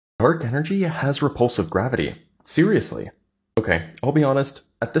Dark energy has repulsive gravity. Seriously. Okay, I'll be honest,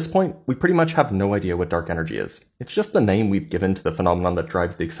 at this point, we pretty much have no idea what dark energy is. It's just the name we've given to the phenomenon that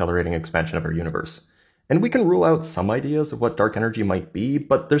drives the accelerating expansion of our universe. And we can rule out some ideas of what dark energy might be,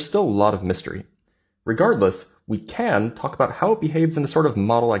 but there's still a lot of mystery. Regardless, we can talk about how it behaves in a sort of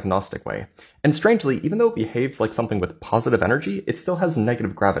model-agnostic way. And strangely, even though it behaves like something with positive energy, it still has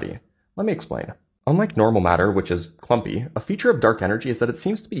negative gravity. Let me explain. Unlike normal matter, which is clumpy, a feature of dark energy is that it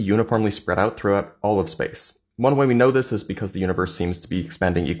seems to be uniformly spread out throughout all of space. One way we know this is because the universe seems to be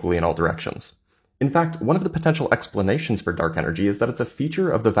expanding equally in all directions. In fact, one of the potential explanations for dark energy is that it's a feature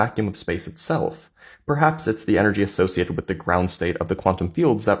of the vacuum of space itself. Perhaps it's the energy associated with the ground state of the quantum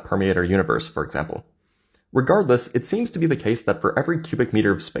fields that permeate our universe, for example. Regardless, it seems to be the case that for every cubic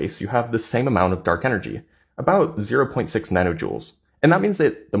meter of space, you have the same amount of dark energy, about 0.6 nanojoules. And that means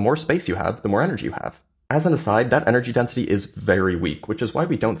that the more space you have, the more energy you have. As an aside, that energy density is very weak, which is why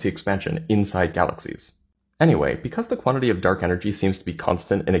we don't see expansion inside galaxies. Anyway, because the quantity of dark energy seems to be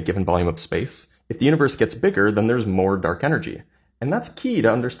constant in a given volume of space, if the universe gets bigger, then there's more dark energy. And that's key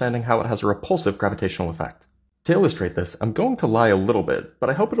to understanding how it has a repulsive gravitational effect. To illustrate this, I'm going to lie a little bit, but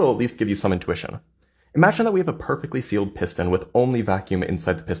I hope it'll at least give you some intuition. Imagine that we have a perfectly sealed piston with only vacuum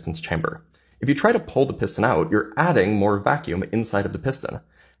inside the piston's chamber. If you try to pull the piston out, you're adding more vacuum inside of the piston.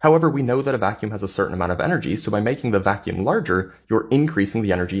 However, we know that a vacuum has a certain amount of energy, so by making the vacuum larger, you're increasing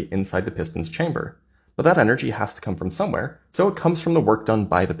the energy inside the piston's chamber. But that energy has to come from somewhere, so it comes from the work done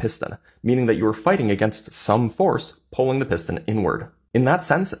by the piston, meaning that you are fighting against some force pulling the piston inward. In that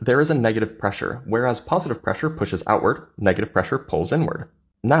sense, there is a negative pressure, whereas positive pressure pushes outward, negative pressure pulls inward.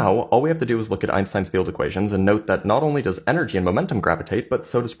 Now, all we have to do is look at Einstein's field equations and note that not only does energy and momentum gravitate, but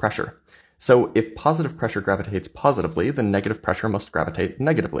so does pressure. So if positive pressure gravitates positively, then negative pressure must gravitate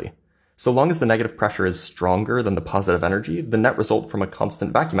negatively. So long as the negative pressure is stronger than the positive energy, the net result from a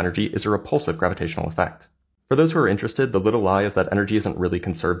constant vacuum energy is a repulsive gravitational effect. For those who are interested, the little lie is that energy isn't really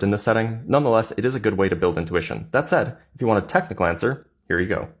conserved in this setting. Nonetheless, it is a good way to build intuition. That said, if you want a technical answer, here you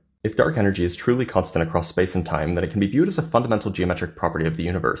go. If dark energy is truly constant across space and time, then it can be viewed as a fundamental geometric property of the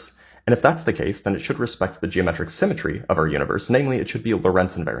universe. And if that's the case, then it should respect the geometric symmetry of our universe, namely it should be a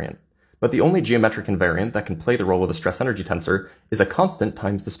Lorentz invariant. But the only geometric invariant that can play the role of a stress-energy tensor is a constant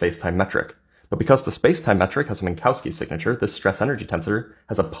times the space-time metric. But because the space-time metric has a Minkowski signature, this stress-energy tensor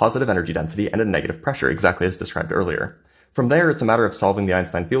has a positive energy density and a negative pressure, exactly as described earlier. From there, it's a matter of solving the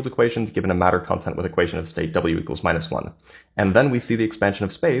Einstein field equations given a matter content with equation of state W equals -1. And then we see the expansion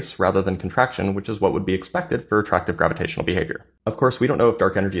of space rather than contraction, which is what would be expected for attractive gravitational behavior. Of course, we don't know if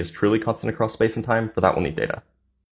dark energy is truly constant across space and time. For that, we'll need data.